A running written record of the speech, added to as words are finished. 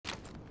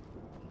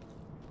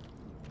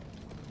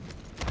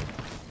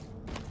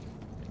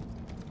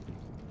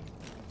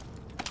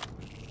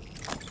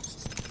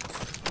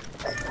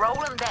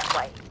come that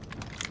way.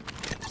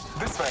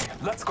 This way,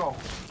 let's go.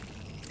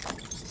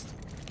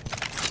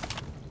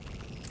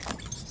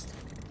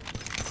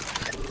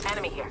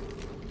 Enemy here.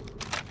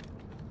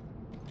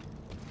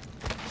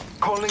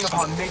 Calling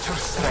upon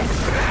nature's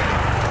strength.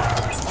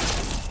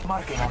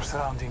 Marking our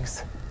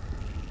surroundings.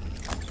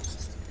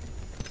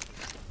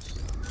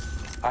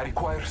 I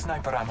require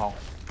sniper ammo.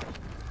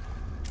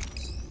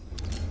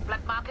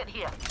 Black market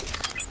here.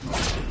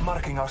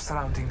 Marking our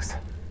surroundings.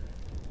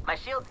 My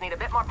shields need a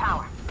bit more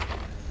power.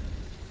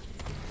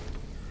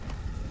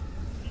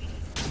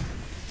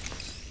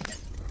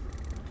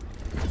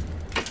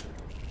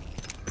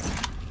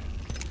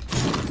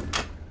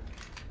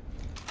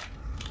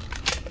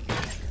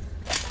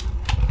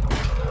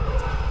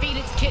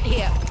 Phoenix kit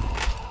here.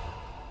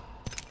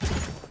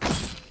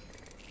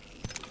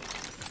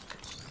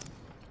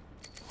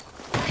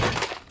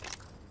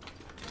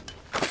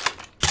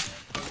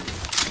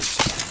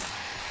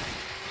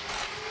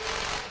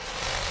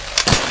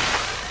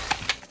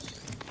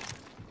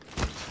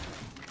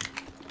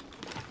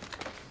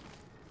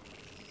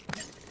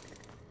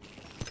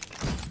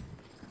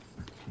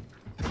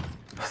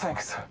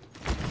 Thanks.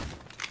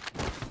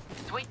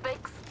 Sweet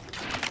bakes.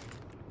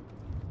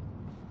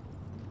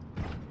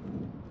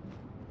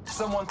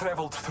 Someone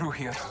traveled through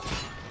here.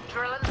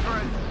 Drilling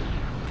through.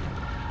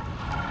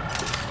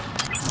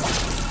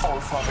 Oh,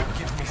 Father,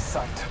 give me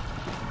sight.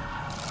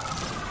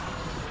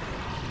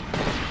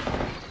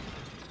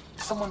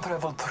 Someone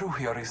traveled through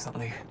here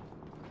recently.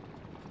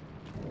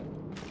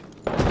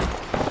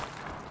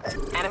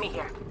 Enemy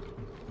here.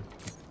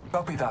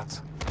 Copy that.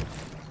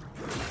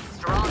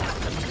 Strong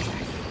enough to clear.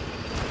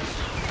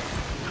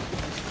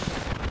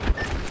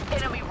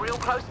 Enemy real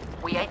close.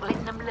 We ain't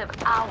letting them live,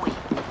 are we?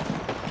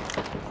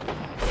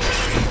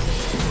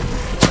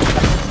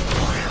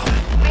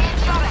 Being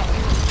shot at.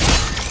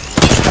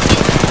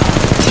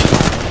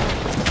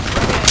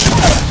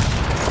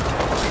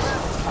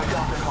 I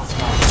got the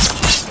hostile.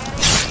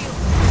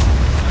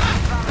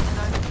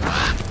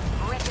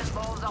 Wrecking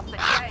balls off the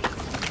cage.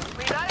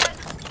 Reloading.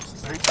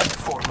 Reaching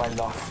for my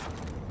love.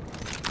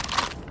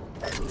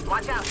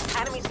 Watch out.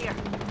 Enemies here.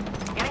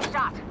 Getting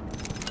shot.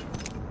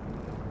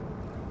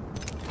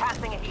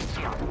 Casting a heat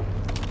shield.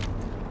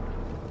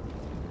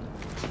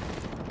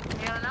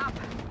 Healing up.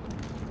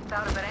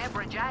 Out of an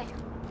average, eh?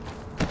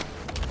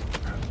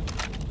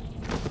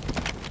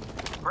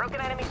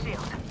 Broken enemy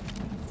shield.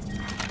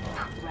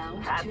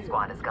 Round That 2.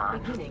 squad is gone.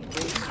 Beginning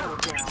ring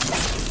countdown.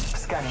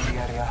 Scanning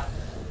the area.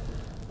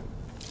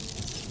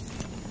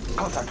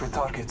 Contact with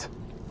target.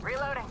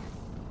 Reloading.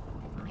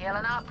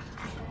 Healing up.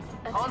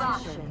 Hold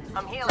Attention. on.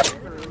 I'm healing.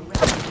 Delivering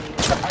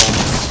replicator.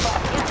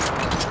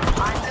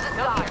 I'm gonna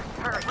go here.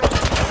 Hurry.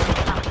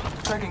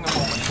 Taking a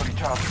moment to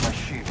recharge my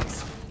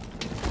shields.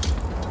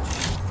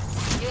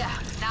 Yeah,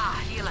 nah,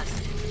 healing.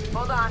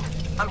 Hold on.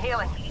 I'm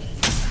healing.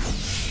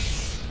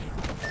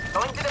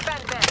 Going to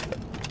defend then.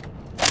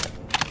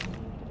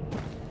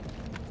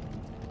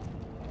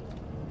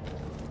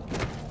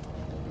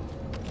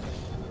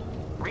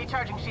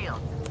 Recharging shield.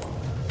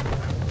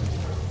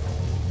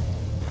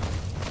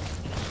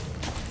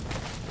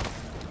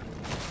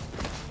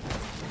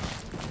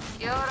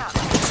 You're up.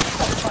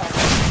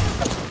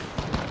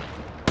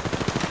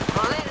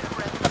 Let it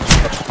rip.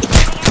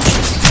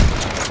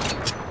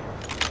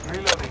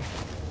 Reloading.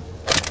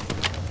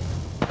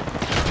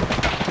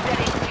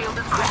 Steady shield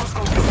is cracked.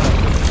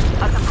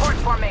 A support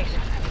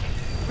formation.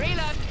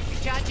 Reload.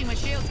 Recharging my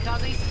shields,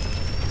 cuzzies.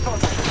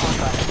 Contact with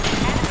contact.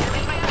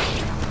 Enemy fire.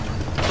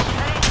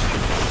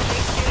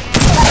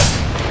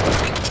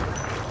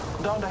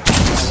 Down the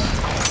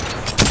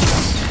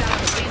Down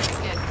the Phoenix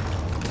kit.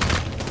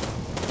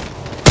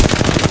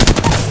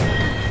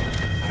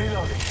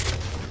 Reloading.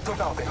 Took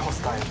out a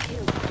hostile.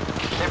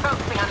 They're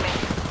focusing on me.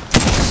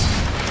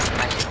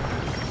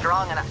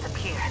 Strong enough to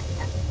pierce.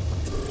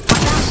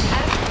 Watch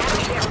out!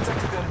 Enemy here.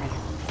 Protected enemy.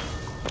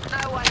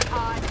 No one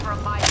hides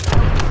from my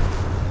view.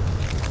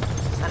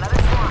 Another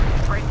squad.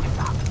 Breaking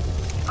up.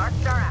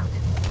 Arcs are out.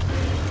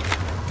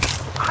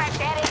 Crack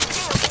that HQ.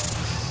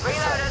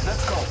 Reloaded.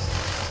 Let's go.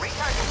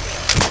 Recharging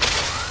shield.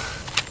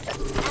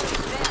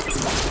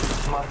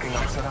 Marking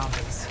our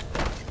surroundings.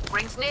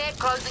 Rings near,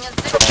 closing and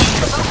six.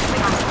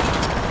 Focusing on me.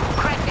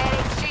 Crack that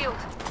shield.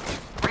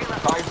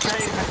 Reload. I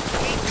paid. The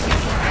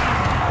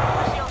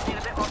shields need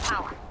a bit more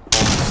power.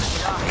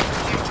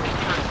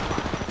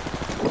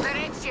 That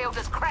egg shield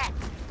is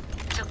cracked.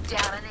 Took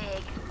down an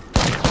egg.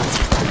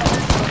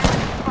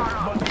 Far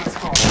off. But let's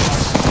go.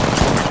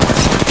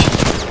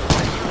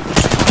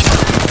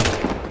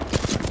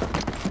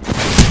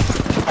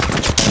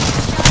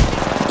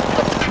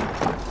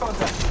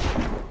 Contact.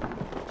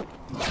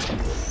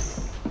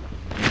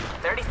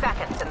 30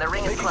 seconds and the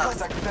ring is Making closed.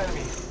 contact with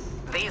enemy.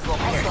 These will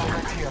pierce.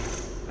 Hostile right here.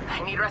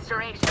 I need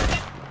restoration.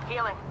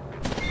 Healing.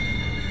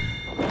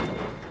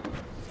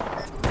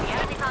 The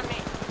enemy's on me.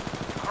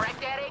 Crack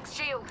that egg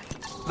shield.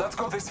 Let's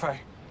go this way.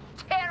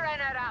 Tearing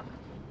it up.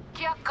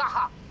 Kia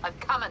kaha. I'm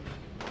coming.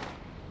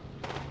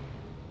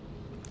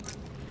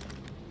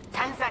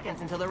 10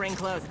 seconds until the ring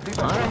closes.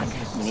 All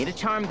Alright, you need a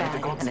charm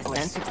bag and a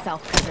sense of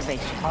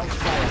self-preservation. I'll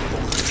try and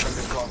focus when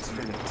the gods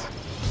will it.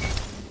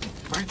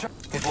 Richard,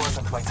 it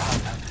wasn't my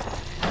time.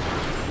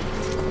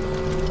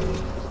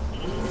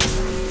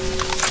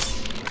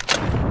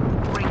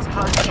 Rings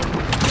close in.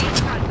 Keep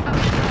front,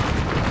 cover.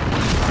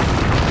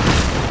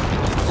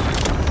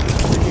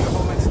 Taking a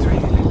moment to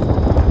heal.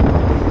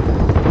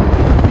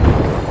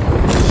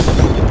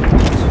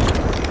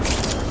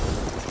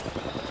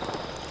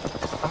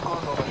 I'm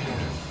going over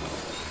here.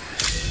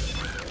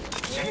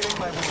 Healing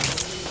my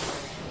wounds.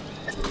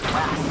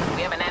 Wow,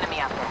 we have an enemy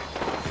out there.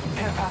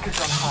 Care package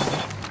on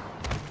high.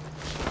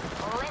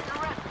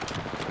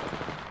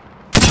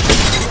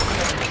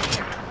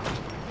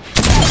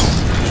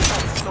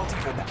 That's not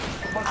even.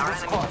 Multiple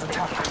squads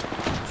attack.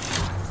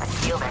 I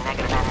feel their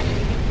negative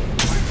energy.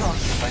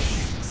 Recharging my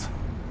shields.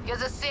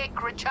 Here's a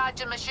sick,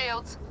 recharging my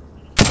shields.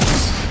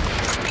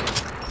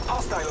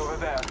 Hostile over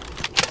there.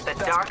 The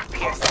dark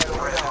pierces Hostile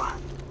over through. there.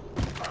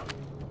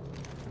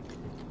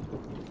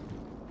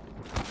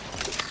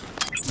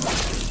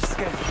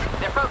 Scan.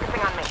 They're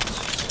focusing on me.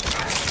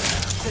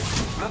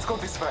 Let's go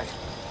this way.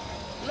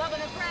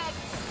 Loving a frag.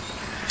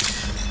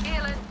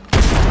 Healing. I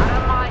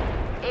don't mind.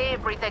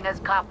 Everything is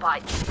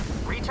coppied.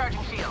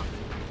 Recharging shield.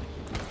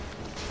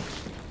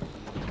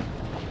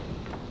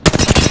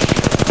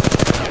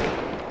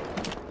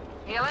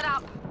 Healing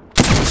up.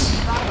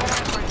 Gotta get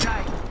out for a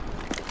day.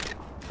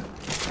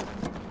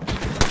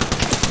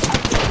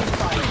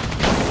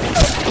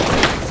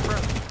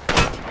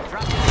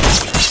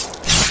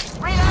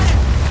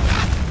 Reloading.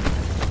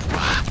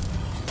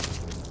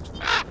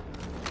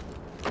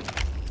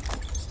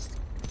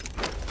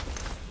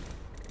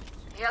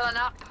 Healing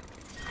up.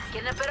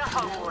 Getting a bit of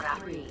hope water.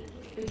 3.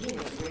 Beginning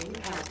ring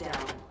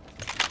countdown.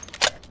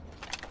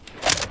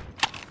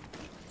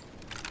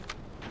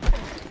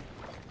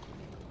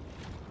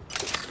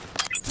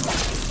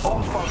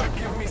 Oh, Father,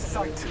 give me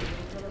sight.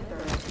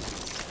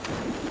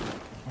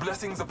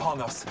 Blessings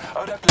upon us.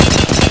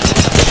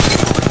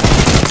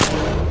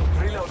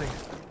 Reloading.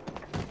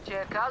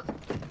 Cheer, cuz.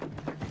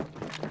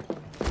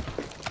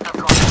 Of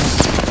course.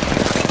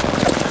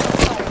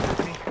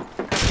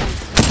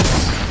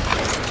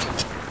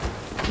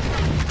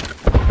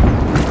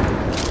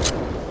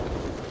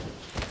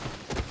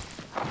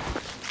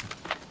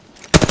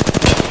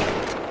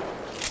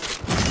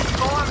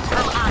 Storm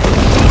from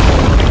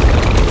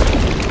ice.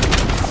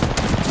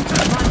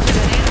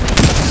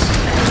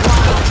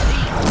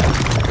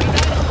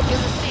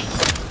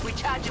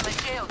 Recharging my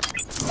shields.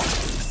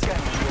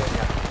 Scanning the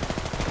area.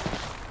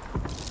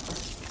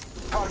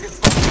 Target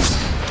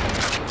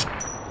spotted.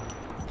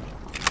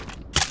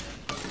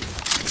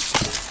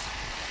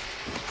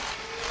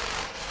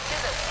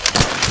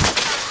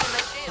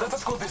 Let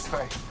us go this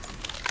way.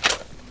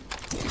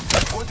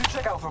 Going to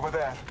check out over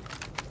there.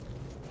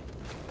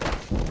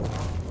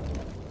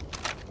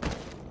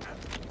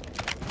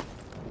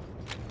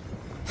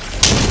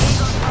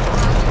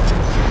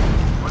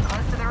 We're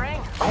close to the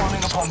ring.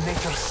 Calling upon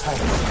nature's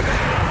strength.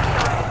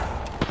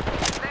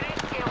 Their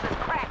shield is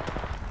cracked.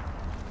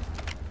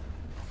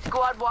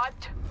 Squad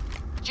wiped.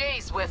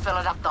 Jeez, we're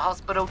filling up the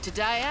hospital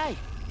today, eh?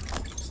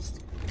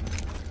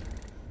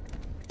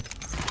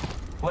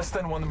 Less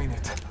than 1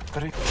 minute.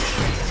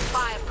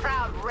 By a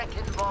proud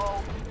wrecking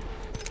ball.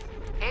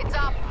 Heads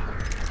up.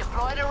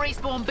 Deploying a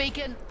respawn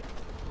beacon.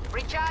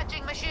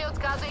 Recharging my shields,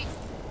 cuzzy.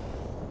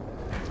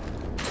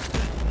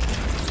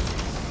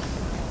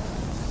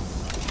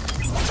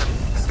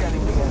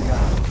 Scanning the area.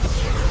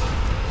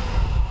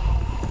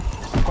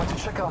 Going to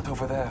check out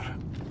over there.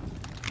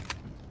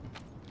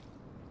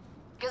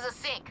 Gives a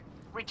sink.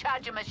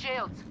 Recharging my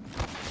shields.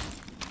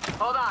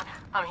 Hold on,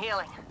 I'm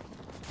healing.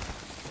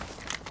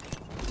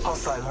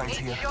 Hostile right Need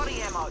here.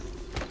 shorty ammo.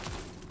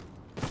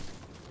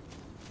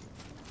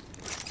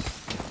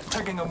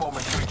 Taking a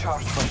moment to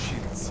recharge my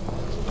shields.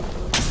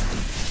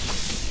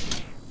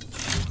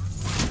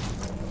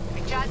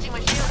 Recharging my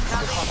shields, The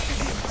cuzzy. hunt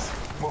begins.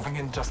 Moving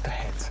in just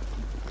ahead.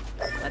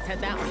 Let's head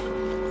that way.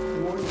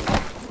 Warning.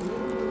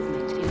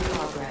 Movement in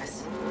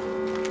progress.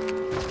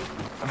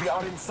 We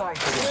are inside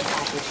the ring.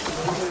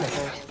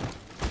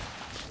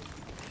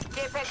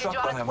 Care package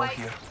Shotgun on its ammo way.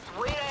 here.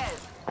 Sweet as.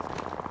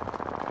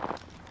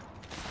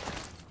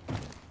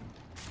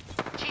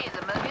 Cheers,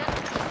 a million.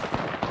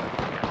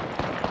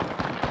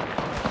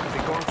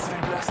 The gods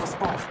will bless us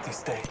both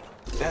this day.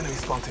 Enemy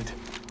spotted.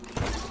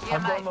 Yeah,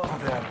 I'm going mate.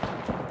 over there.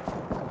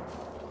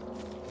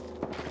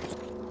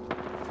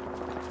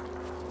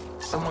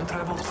 Someone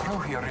traveled through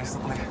here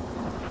recently.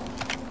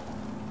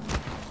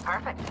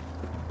 Perfect.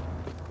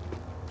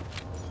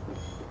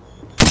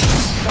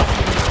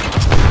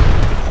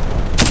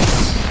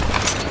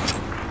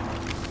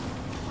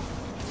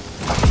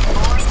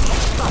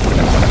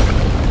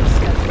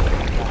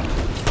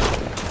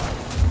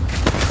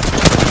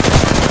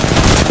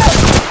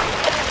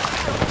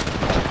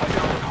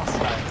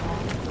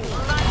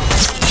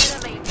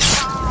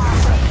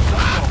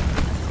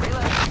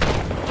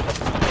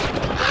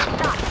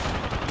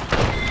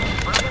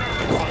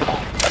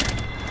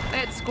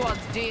 That squad's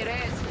dead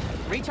ass.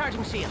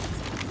 Recharging shields.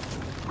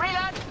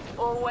 Reload!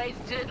 Always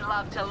did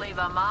love to leave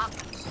a mark.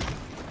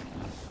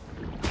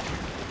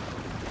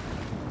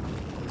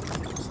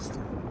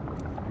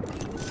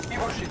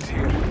 Evo shield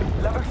here.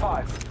 Level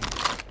 5.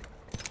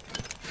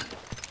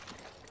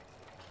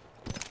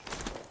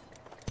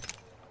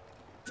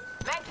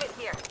 Medkit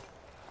here.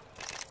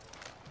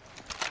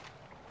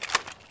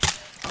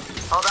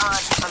 Hold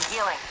on, I'm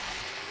healing.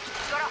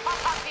 Got a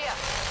hop up here.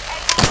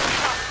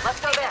 Let's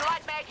go there.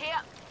 Light mag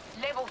here.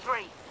 Level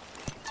 3.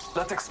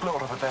 Let's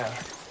explore over there.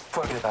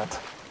 Forget that.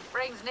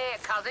 Rings near,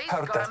 cuzzies.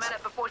 Heard Got that. a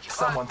minute before you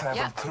Someone close.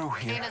 traveled through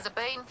here. Keen as a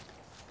bean.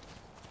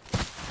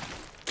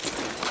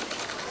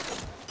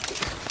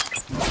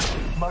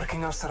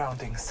 Marking our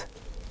surroundings.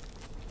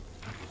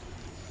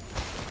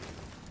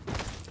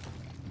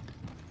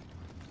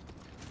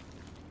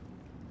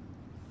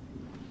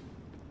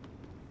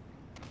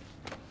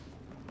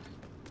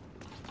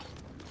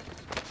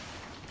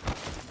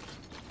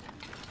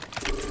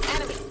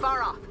 Enemy,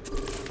 far off.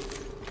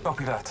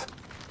 Copy that.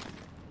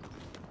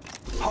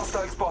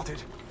 Hostile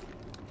spotted.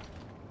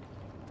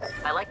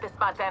 I like this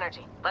spot's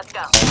energy. Let's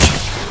go.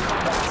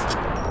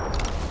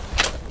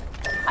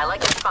 I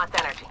like this spot's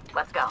energy.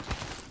 Let's go.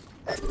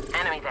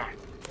 Enemy there.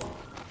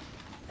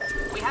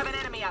 We have an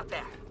enemy out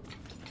there.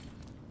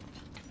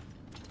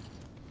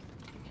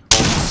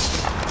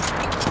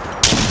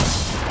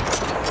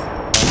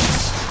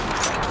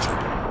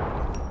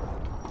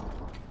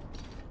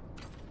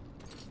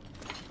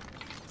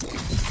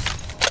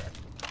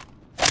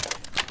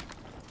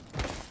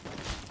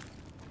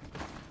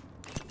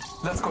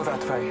 Let's go that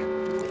way. We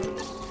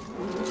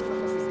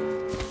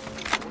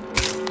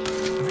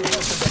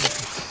have the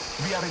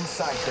benefit. We are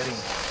inside the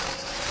ring.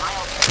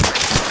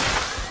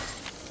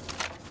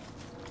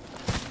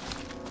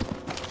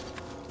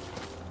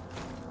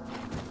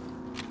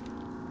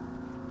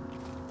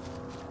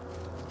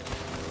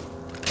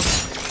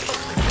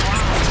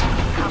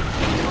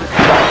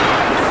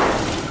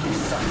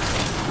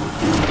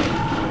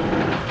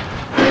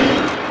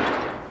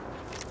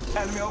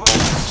 Enemy over there.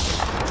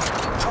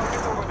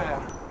 Target over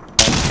there.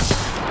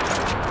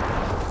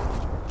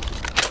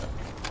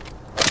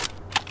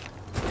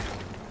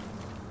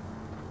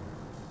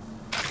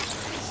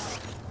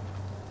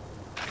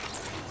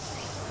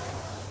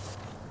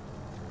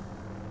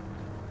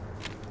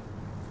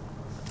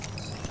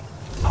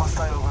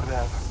 Hostile over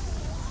there.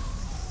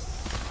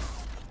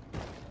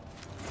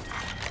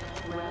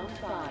 Round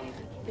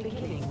 5.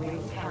 Beginning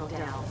ring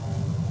countdown.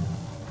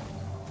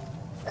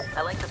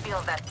 I like the feel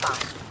of that spot.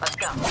 Let's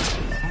go.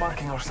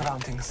 Marking our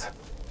surroundings.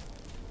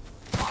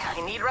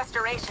 I need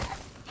restoration.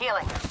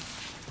 Healing.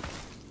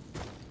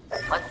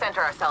 Let's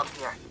center ourselves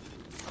here.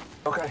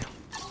 Okay,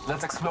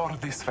 let's explore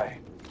this way.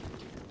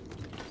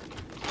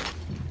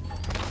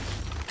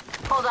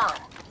 Hold on.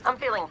 I'm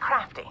feeling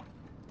crafty.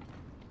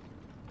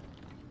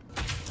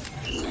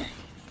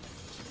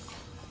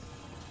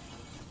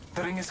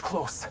 The ring is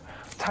close.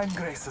 Time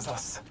graces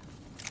us.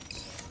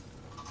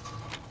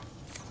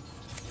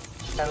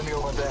 Enemy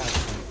over there.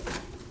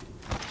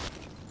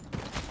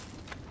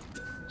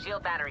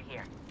 Shield battery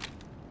here.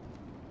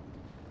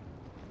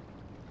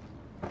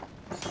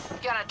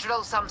 Gonna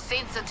drill some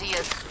sense into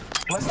you.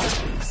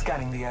 Western,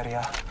 scanning the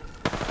area.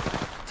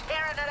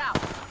 Tearing it up.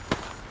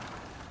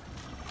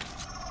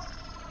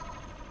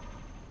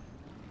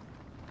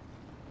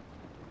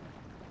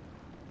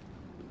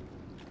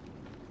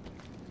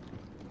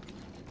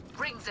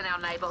 Rings in our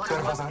neighborhood. There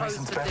are was a close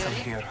recent to battle 30.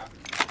 here.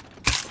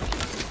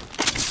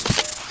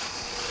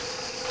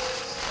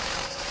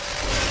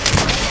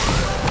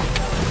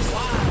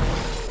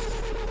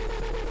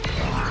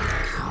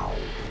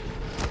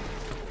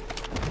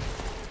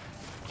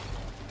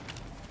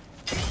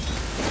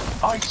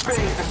 I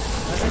bathe.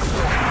 Let's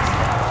explore.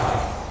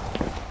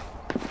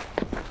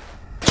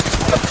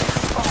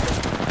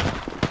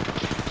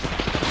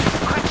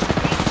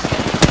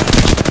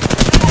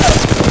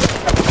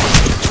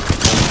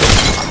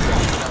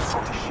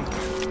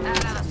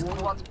 Another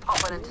squad's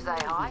popping in to say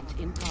hi.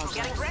 In progress.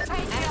 Getting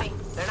rampage enemy.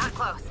 They're not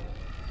close.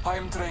 I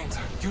am trained,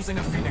 using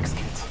a Phoenix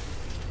kit.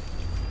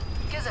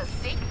 Gives a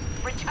sec.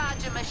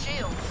 Recharging my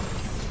shield.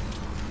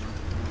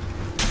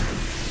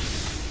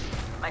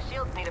 My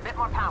shields need a bit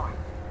more power.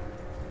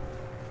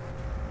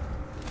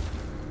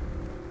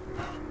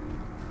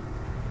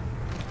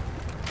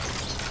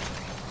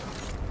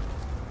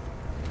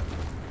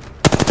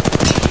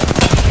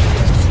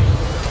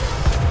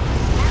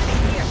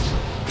 Enemy here.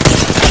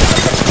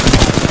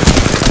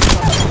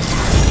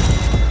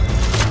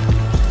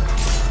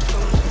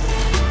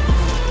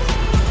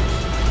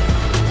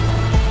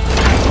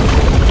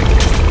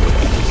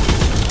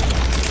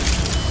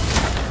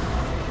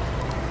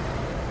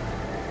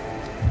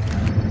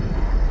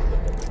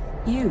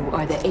 You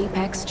are the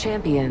Apex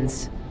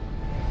Champions.